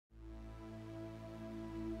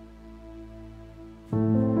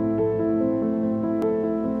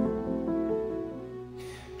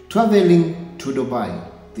Traveling to Dubai,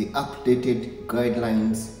 the updated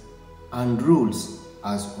guidelines and rules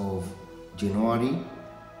as of January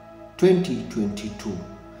 2022.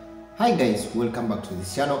 Hi guys, welcome back to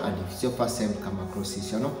this channel, and if it's your first time to come across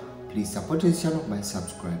this channel, please support this channel by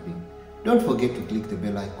subscribing. Don't forget to click the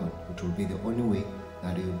bell icon. It will be the only way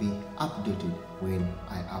that you'll be updated when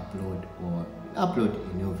I upload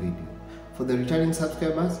a new video. For the returning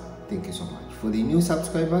subscribers, thank you so much. For the new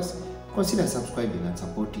subscribers, consider subscribing and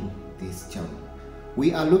supporting this channel.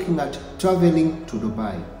 We are looking at traveling to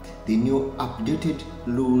Dubai, the new updated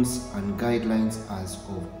rules and guidelines as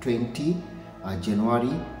of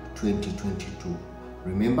January 2022.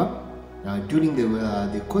 Remember, during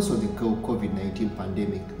the course of the COVID-19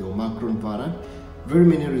 pandemic, the Omicron variant, very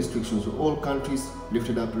many restrictions. All countries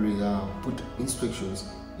lifted up, put instructions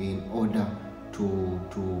in order to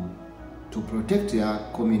protect their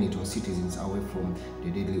community or citizens away from the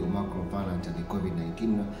deadly Omicron variant and the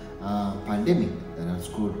COVID-19 pandemic that has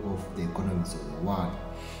screwed off the economies of the world.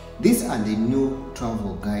 These are the new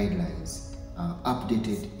travel guidelines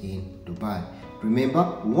updated in Dubai. Remember,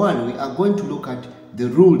 one, we are going to look at the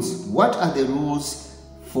rules. What are the rules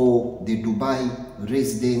for the Dubai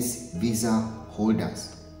residence visa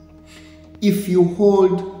holders? If you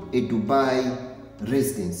hold a Dubai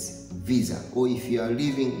residence visa, or if you are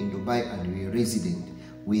living in Dubai and you are a resident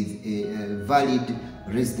with a valid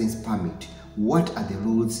residence permit, what are the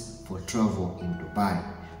rules for travel in Dubai?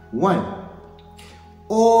 One,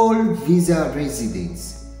 all visa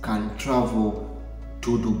residents can travel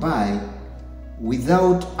to Dubai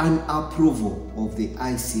without an approval of the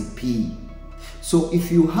ICP. So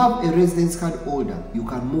if you have a residence card holder, you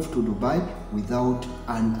can move to Dubai without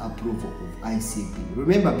an approval of ICP.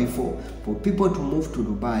 Remember before, for people to move to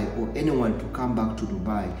Dubai or anyone to come back to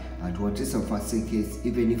Dubai at whatever case,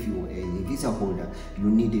 even if you were a visa holder,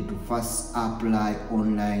 you needed to first apply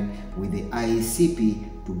online with the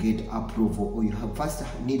ICP to get approval, or you have first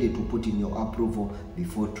needed to put in your approval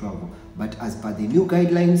before travel. But as per the new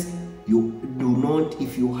guidelines, you do not,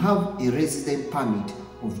 if you have a resident permit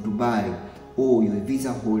of Dubai, or you're a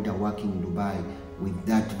visa holder working in Dubai with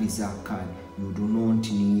that visa card, you do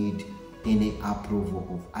not need any approval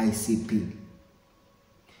of ICP.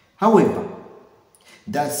 However,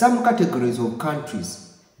 there are some categories of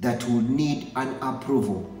countries that will need an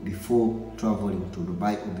approval before traveling to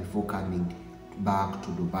Dubai or before coming back to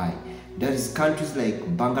Dubai. There is countries like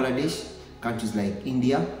Bangladesh, countries like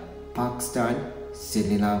India, Pakistan,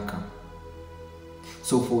 Sri Lanka.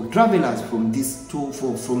 So for travelers from these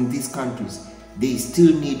countries, they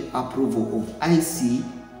still need approval of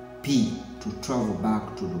ICP to travel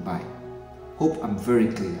back to Dubai. Hope I'm very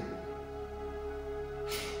clear.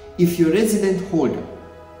 If you're a resident holder,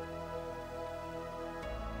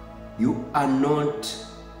 you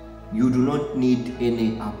do not need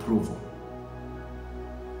any approval.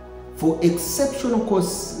 For exceptional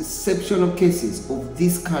cases of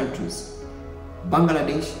these countries,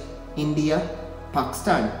 Bangladesh, India,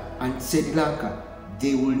 Pakistan and Sri Lanka,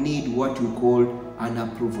 they will need what we call an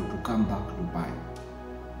approval to come back to Dubai.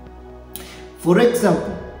 For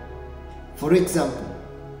example,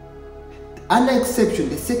 an exception,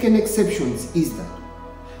 the second exception is that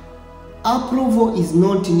approval is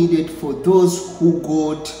not needed for those who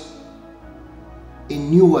got a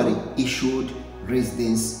newly issued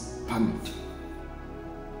residence permit.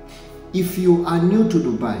 If you are new to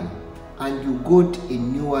Dubai and you got a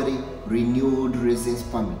newly renewed residence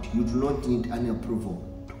permit, you do not need any approval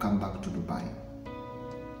to come back to Dubai.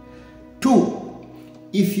 Two,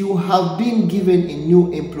 if you have been given a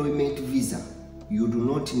new employment visa, you do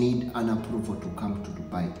not need an approval to come to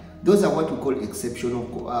Dubai. Those are what we call exceptional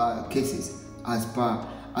cases as per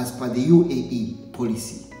the UAE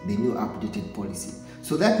policy, the new updated policy.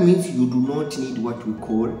 So that means you do not need what we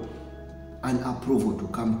call an approval to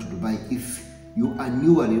come to Dubai if you are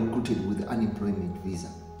newly recruited with an employment visa.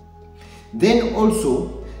 Then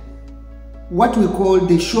also, what we call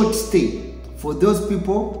the short stay. For those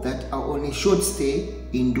people that are on a short stay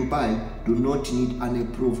in Dubai, do not need an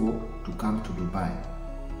approval to come to Dubai.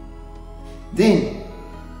 Then,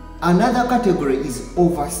 another category is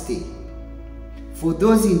overstay. For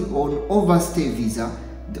those on overstay visa,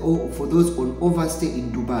 for those on overstay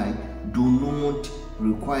in Dubai, do not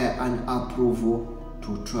require an approval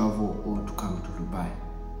to travel or to come to Dubai.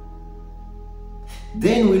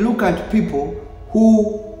 Then we look at people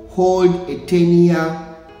who hold a 10-year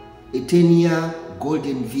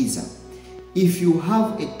golden visa. If you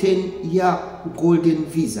have a 10-year golden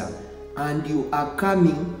visa and you are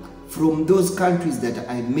coming from those countries that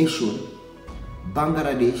I mentioned,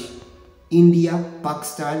 Bangladesh, India,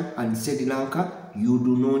 Pakistan and Sri Lanka, you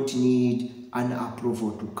do not need an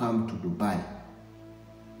approval to come to Dubai.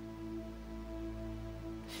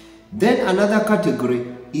 Then another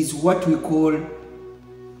category is what we call an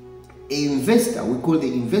investor. We call the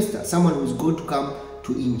investor someone who's going to come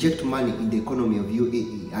to inject money in the economy of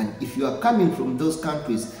UAE. And if you are coming from those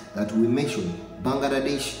countries that we mentioned,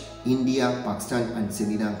 Bangladesh, India, Pakistan and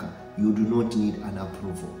Sri Lanka, you do not need an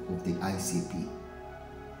approval of the ICP.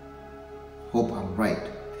 Hope I'm right.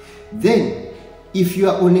 Then, if you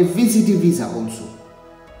are on a visit visa also,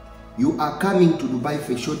 you are coming to Dubai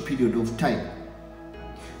for a short period of time,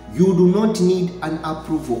 you do not need an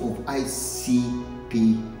approval of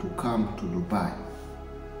ICP to come to Dubai.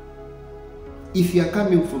 If you are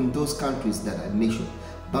coming from those countries that I mentioned,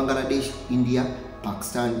 Bangladesh, India,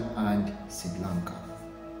 Pakistan and Sri Lanka.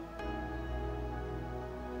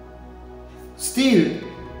 Still,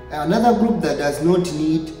 another group that does not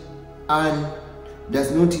need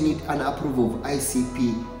an approval of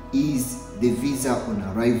ICP is the visa on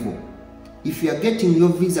arrival. If you are getting your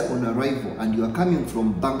visa on arrival and you are coming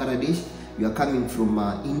from Bangladesh, you are coming from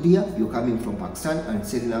India, you are coming from Pakistan and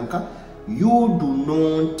Sri Lanka, you do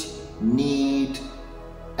not need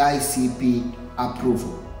ICP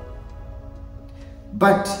approval.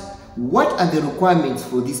 But what are the requirements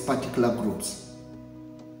for these particular groups?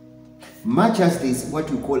 Much as there is what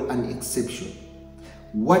we call an exception,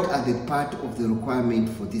 what are the part of the requirement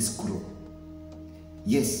for this group?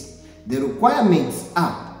 Yes, the requirements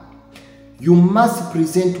are: you must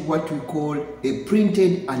present what we call a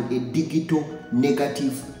printed and a digital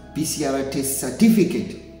negative PCR test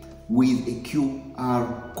certificate with a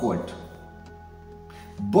QR code,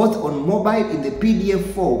 both on mobile in the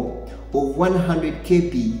PDF form of 100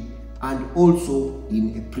 KB and also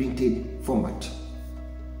in a printed format.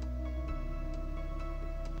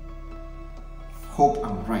 Hope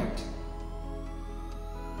I'm right.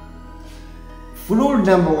 For rule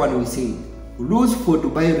number 1, we say rules for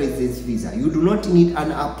Dubai residence visa. You do not need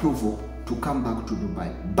an approval to come back to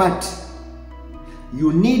Dubai, but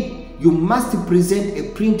you must present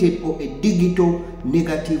a printed or a digital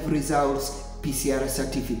negative results PCR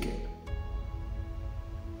certificate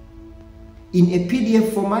in a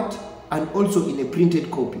PDF format and also in a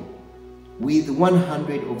printed copy with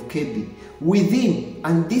 100 of KB within,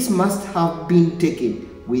 and this must have been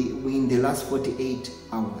taken within the last 48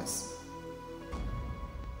 hours.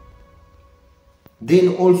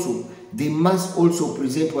 Then also, they must also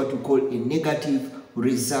present what we call a negative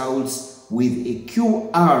results with a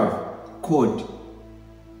QR code,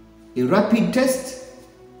 a rapid test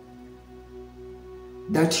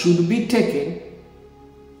that should be taken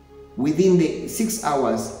within the 6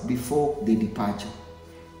 hours before the departure.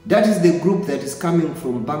 That is the group that is coming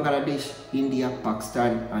from Bangladesh, India,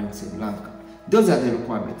 Pakistan and Sri Lanka. Those are the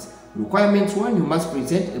requirements. Requirements 1, you must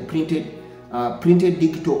present a printed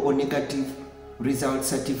digital or negative result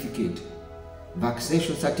certificate,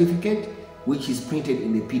 vaccination certificate, which is printed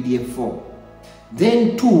in the PDF form.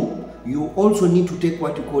 Then 2, you also need to take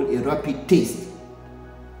what you call a rapid test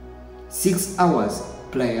 6 hours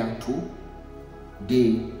prior to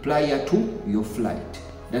your flight.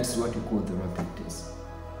 That's what you call the rapid test.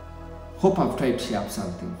 Hope I've tried to share up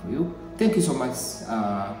something for you. Thank you so much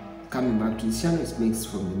coming back to this channel. It's Mix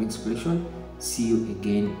from the Mix Creation. See you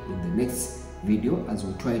again in the next video as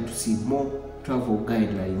we try to see more travel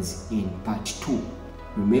guidelines in part 2.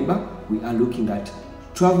 Remember, we are looking at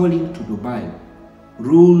traveling to Dubai,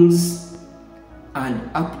 rules and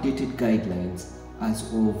updated guidelines as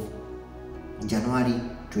of January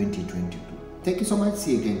 2022. Thank you so much.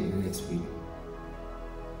 See you again in the next video.